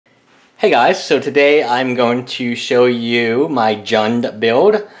Hey guys, so today I'm going to show you my Jund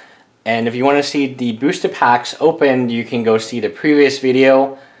build, and if you want to see the booster packs opened, you can go see the previous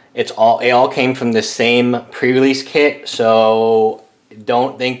video. It all came from the same pre-release kit, so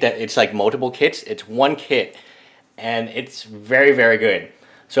don't think that it's like multiple kits. It's one kit, and it's very good.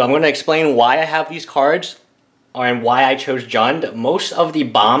 So I'm going to explain why I have these cards and why I chose Jund. Most of the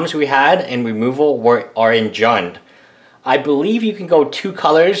bombs we had in removal are in Jund. I believe you can go two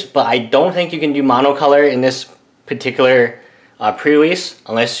colors, but I don't think you can do monocolor in this particular pre-release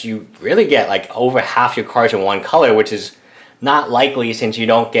unless you really get like over half your cards in one color, which is not likely since you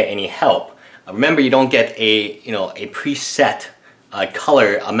don't get any help. Remember, you don't get a preset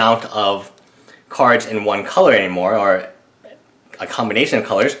color amount of cards in one color anymore, or a combination of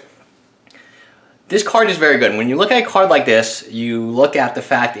colors. This card is very good. When you look at a card like this, you look at the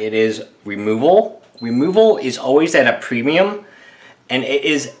fact it is removal. Removal is always at a premium, and it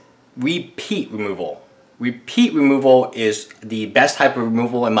is repeat removal. Repeat removal is the best type of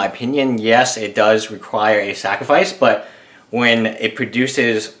removal in my opinion. Yes, it does require a sacrifice, but when it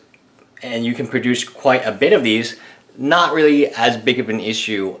produces, and you can produce quite a bit of these, not really as big of an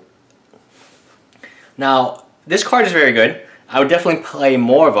issue. Now, this card is very good. I would definitely play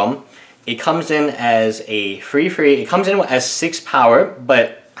more of them. It comes in as a free. It comes in as 6 power,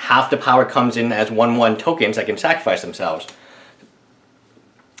 but half the power comes in as 1/1 tokens that can sacrifice themselves.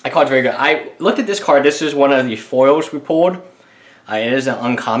 That card's very good. I looked at this card. This is one of the foils we pulled. It is an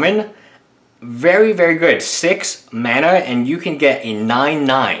uncommon. Very good. 6 mana, and you can get a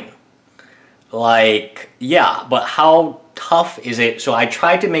 9/9. Like, yeah, but how tough is it? So I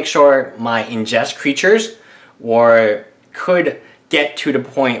tried to make sure my ingest creatures could get to the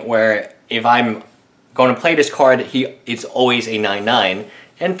point where if I'm going to play this card, it's always a 9/9.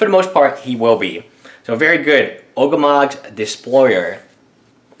 And for the most part, he will be. So very good. Ogamog's Despoiler.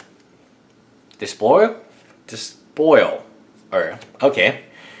 Despoil. Okay.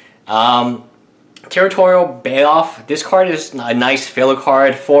 Territorial Bailoff. This card is a nice filler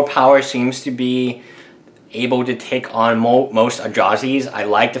card. 4 power, seems to be able to take on most Eldrazi's. I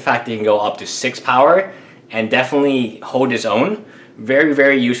like the fact that he can go up to 6 power and definitely hold his own.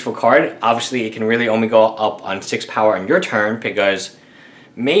 Very useful card. Obviously, it can really only go up on 6 power on your turn because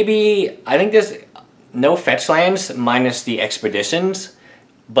I think there's no fetch lands minus the expeditions,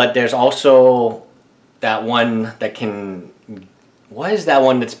 but there's also that one that can, what is that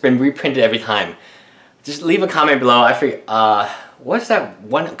one that's been reprinted every time? Just leave a comment below. I forget, what's that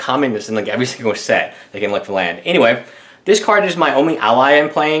one comment that's in like every single set that can look for land? Anyway, this card is my only ally I'm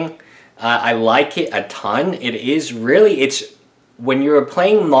playing. I like it a ton. It's when you're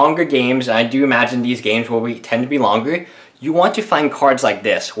playing longer games, and I do imagine these games will tend to be longer, you want to find cards like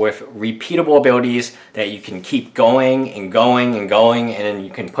this with repeatable abilities that you can keep going, and then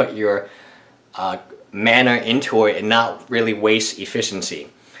you can put your mana into it and not really waste efficiency.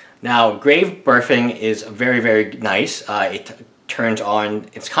 Now, Grave Birthing is very nice. It turns on,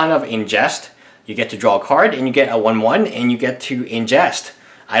 it's kind of ingest. You get to draw a card and you get a 1/1 and you get to ingest.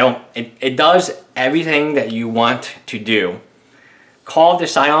 It does everything that you want to do. Call of the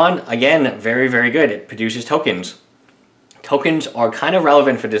Scion, again, very good. It produces tokens. Tokens are kind of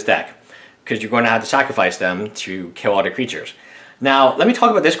relevant for this deck because you're going to have to sacrifice them to kill other creatures. Now, let me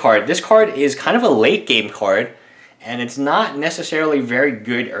talk about this card. This card is kind of a late game card, and it's not necessarily very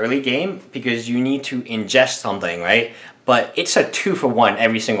good early game because you need to ingest something, right? But it's a 2-for-1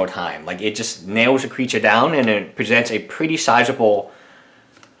 every single time. Like, it just nails a creature down and it presents a pretty sizable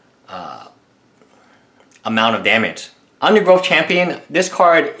amount of damage. Undergrowth Champion, this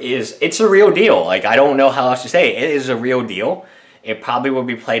card it's a real deal. Like, I don't know how else to say it. It is a real deal. It probably will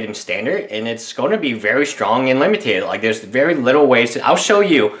be played in Standard, and it's going to be very strong and limited. Like, there's very little ways I'll show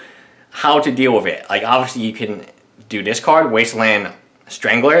you how to deal with it. Like, obviously you can do this card, Wasteland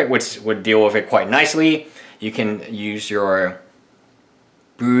Strangler, which would deal with it quite nicely. You can use your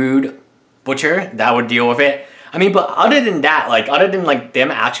Brood Butcher, that would deal with it. I mean, but other than that, like, other than like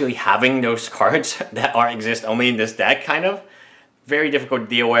them actually having those cards that exist only in this deck, kind of very difficult to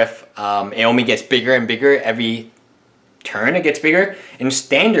deal with. It only gets bigger and bigger every turn. It gets bigger. In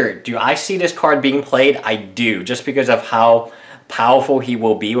Standard, do I see this card being played? I do, just because of how powerful he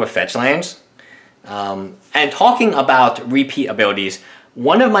will be with fetch lands. And talking about repeat abilities,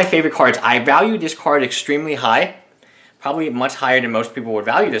 one of my favorite cards. I value this card extremely high, probably much higher than most people would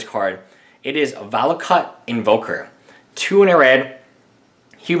value this card. It is Valakut Invoker. 2 in a red,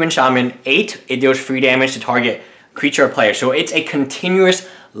 Human Shaman, 8. It deals 3 damage to target creature or player. So it's a continuous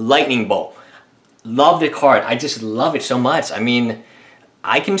lightning bolt. Love the card. I just love it so much. I mean,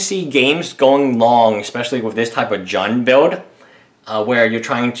 I can see games going long, especially with this type of Jund build, where you're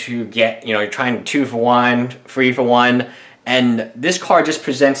trying to get, you're trying 2 for 1, 3 for 1, and this card just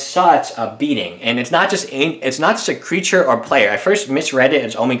presents such a beating. And it's not just a creature or player. I first misread it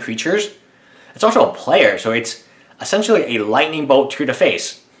as only creatures. It's also a player, so it's essentially a lightning bolt to the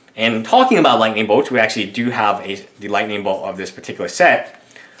face. And talking about lightning bolts, we actually do have the lightning bolt of this particular set.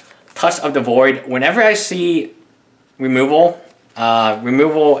 Touch of the Void. Whenever I see removal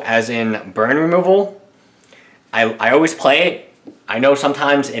as in burn removal, I always play it. I know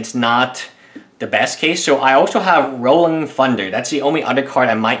sometimes it's not the best case, so I also have Rolling Thunder. That's the only other card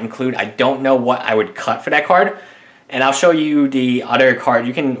I might include. I don't know what I would cut for that card, and I'll show you the other card.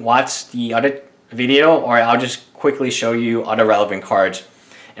 You can watch the other video, or I'll just quickly show you other relevant cards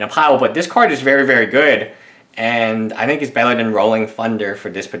in a pile. But this card is very, very good, and I think it's better than Rolling Thunder for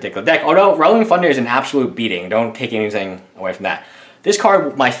this particular deck. Although Rolling Thunder is an absolute beating. Don't take anything away from that. This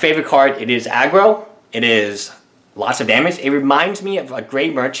card, my favorite card, it is aggro. It is lots of damage. It reminds me of a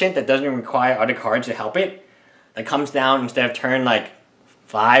Great Merchant that doesn't require other cards to help it. That comes down instead of turn like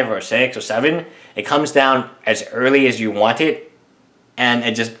 5 or 6 or 7. It comes down as early as you want it, and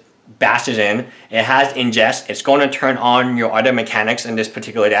it just bashes in. It has ingest. It's going to turn on your other mechanics in this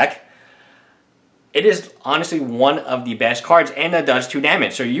particular deck. It is honestly one of the best cards, and it does 2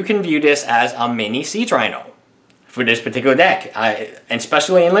 damage. So you can view this as a mini Siege Rhino for this particular deck, and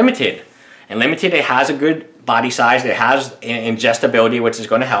especially in Limited. In Limited, it has a good body size, it has ingestibility, which is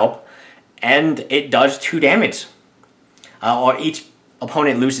going to help, and it does 2 damage. Or each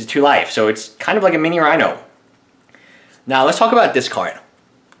opponent loses 2 life, so it's kind of like a mini Rhino. Now let's talk about this card.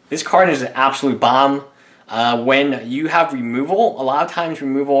 This card is an absolute bomb. When you have removal, a lot of times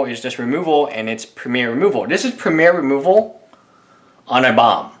removal is just removal, and it's premier removal. This is premier removal on a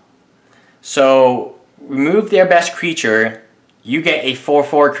bomb. So remove their best creature, you get a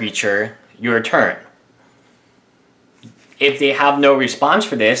 4/4 creature your turn. If they have no response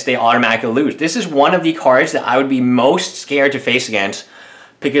for this, they automatically lose. This is one of the cards that I would be most scared to face against,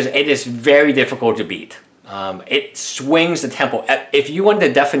 because it is very difficult to beat. It swings the tempo. If you want the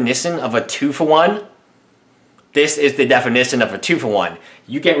definition of a 2 for 1, this is the definition of a 2 for 1.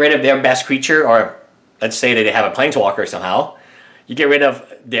 You get rid of their best creature, or let's say that they have a planeswalker somehow. You get rid of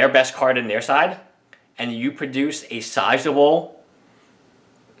their best card on their side, and you produce a sizable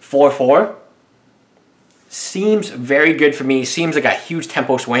 4/4. Seems very good for me. Seems like a huge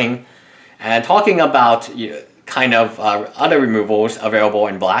tempo swing. And talking about kind of other removals available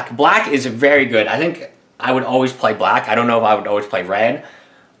in black. Black is very good. I think I would always play black. I don't know if I would always play red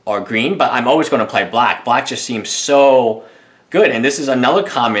or green, but I'm always going to play black. Black just seems so good. And this is another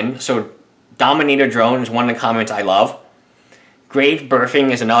common. So Dominator Drone is one of the commons I love. Grave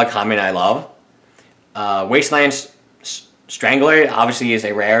Birthing is another common I love. Wasteland Strangler obviously is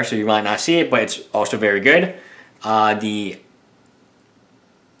a rare, so you might not see it, but it's also very good. The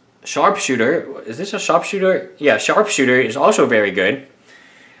Sharpshooter, is this a Sharpshooter? Yeah, Sharpshooter is also very good,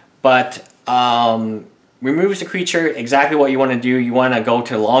 but removes the creature exactly what you want to do. You want to go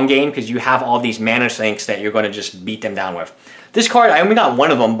to the long game because you have all these mana sinks that you're going to just beat them down with. This card, I only got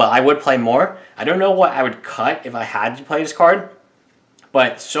one of them, but I would play more. I don't know what I would cut if I had to play this card,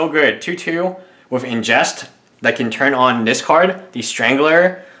 but so good. 2/2 with Ingest that can turn on this card, the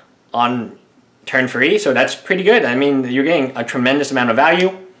Strangler, on turn 3, so that's pretty good. I mean, you're getting a tremendous amount of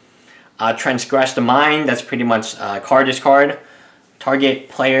value. Transgress the Mind, that's pretty much card discard. Target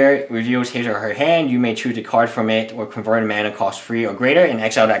player reveals his or her hand, you may choose a card from it or convert a mana cost 3 or greater and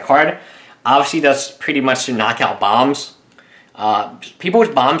exile that card. Obviously, that's pretty much to knock out bombs. People's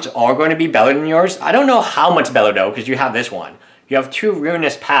bombs are going to be better than yours. I don't know how much better though, because you have this one. You have 2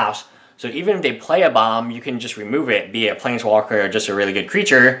 Ruinous Paths. So even if they play a bomb, you can just remove it, be it a planeswalker or just a really good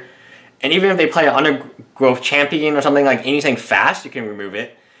creature. And even if they play an Undergrowth Champion or something, like anything fast, you can remove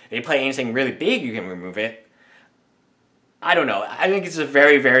it. If they play anything really big, you can remove it. I don't know. I think it's a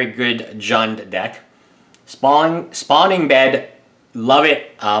very, very good Jund deck. Spawning Bed, love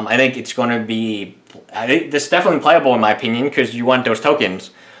it. I think it's going to be... I think this is definitely playable in my opinion, because you want those tokens.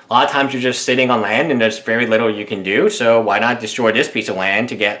 A lot of times you're just sitting on land and there's very little you can do, so why not destroy this piece of land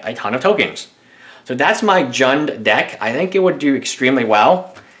to get a ton of tokens? So that's my Jund deck. I think it would do extremely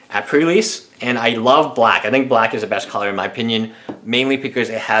well at pre-release, and I love black. I think black is the best color in my opinion, mainly because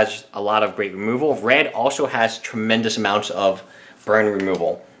it has a lot of great removal. Red also has tremendous amounts of burn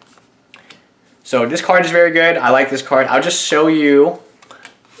removal. So this card is very good. I like this card. I'll just show you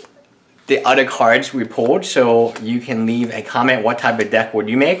the other cards we pulled, so you can leave a comment. What type of deck would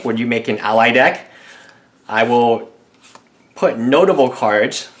you make? Would you make an ally deck? I will put notable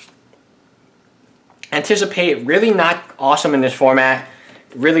cards. Anticipate, really not awesome in this format.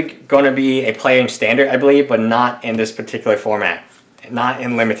 Really going to be a player in standard, I believe, but not in this particular format. not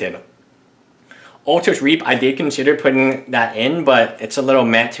in limited. Ultra's Reap, I did consider putting that in, but it's a little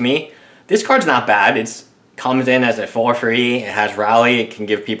meh to me. This card's not bad. It comes in as a 4/3. It has Rally. It can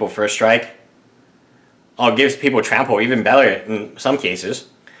give people First Strike. Oh, it gives people Trample, even better in some cases.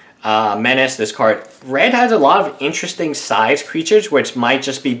 Menace, this card. Red has a lot of interesting size creatures, which might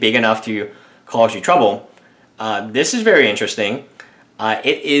just be big enough to cause you trouble. This is very interesting.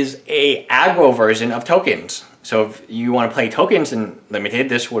 It is a aggro version of tokens. So if you want to play tokens in limited,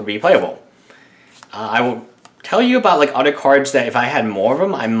 this would be playable. I will tell you about like other cards that if I had more of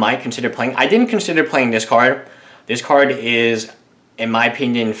them, I might consider playing. I didn't consider playing this card. This card is, in my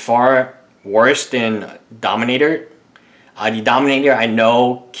opinion, far worse than Dominator. The Dominator I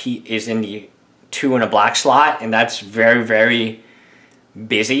know is in the 2 and a black slot, and that's very, very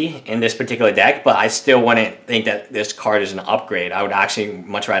busy in this particular deck, but I still wouldn't think that this card is an upgrade. I would actually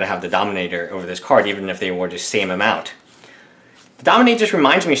much rather have the Dominator over this card, even if they were the same amount. The Dominator just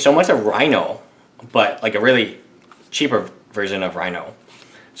reminds me so much of Rhino, but like a really cheaper version of Rhino.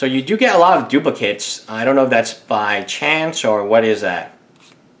 So you do get a lot of duplicates. I don't know if that's by chance or what is that.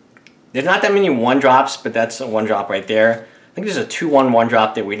 There's not that many 1-drops, but that's a 1-drop right there. I think there's a 2/1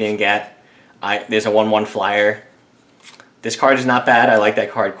 1-drop that we didn't get. There's a 1/1 flyer. This card is not bad. I like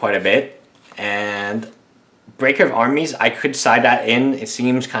that card quite a bit. And Breaker of Armies, I could side that in. It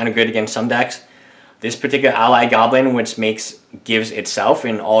seems kind of good against some decks. This particular ally goblin, which gives itself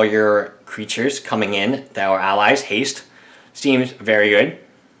and all your creatures coming in that are allies haste, seems very good.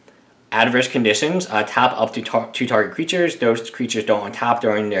 Adverse conditions, tap up to 2 target creatures. Those creatures don't untap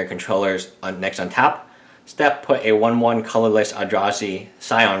during their controller's next untap step. Put a 1/1 colorless Eldrazi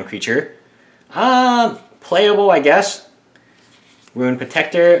Scion creature. Playable, I guess. Rune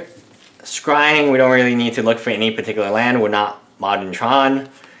Protector. Scrying, we don't really need to look for any particular land. We're not Modern Tron.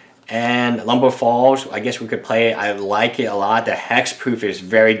 And Lumber Falls, I guess we could play it. I like it a lot. The Hexproof is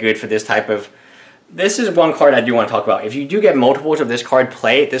very good for this type of... This is one card I do want to talk about. If you do get multiples of this card,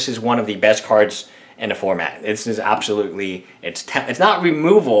 play it. This is one of the best cards in the format. This is absolutely... It's not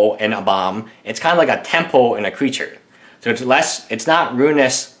removal in a bomb. It's kind of like a tempo in a creature. So it's not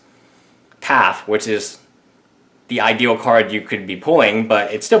Ruinous Path, which is the ideal card you could be pulling,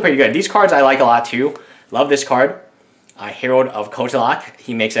 but it's still pretty good. These cards I like a lot too. Love this card. Herald of Kotalak.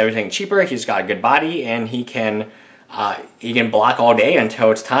 He makes everything cheaper. He's got a good body, and he can block all day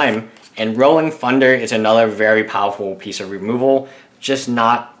until it's time. And Rolling Thunder is another very powerful piece of removal. Just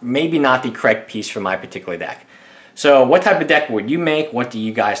maybe not the correct piece for my particular deck. So what type of deck would you make? What do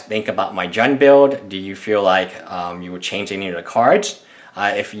you guys think about my Jund build? Do you feel like you would change any of the cards?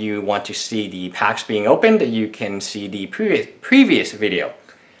 If you want to see the packs being opened, you can see the previous video.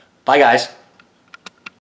 Bye guys.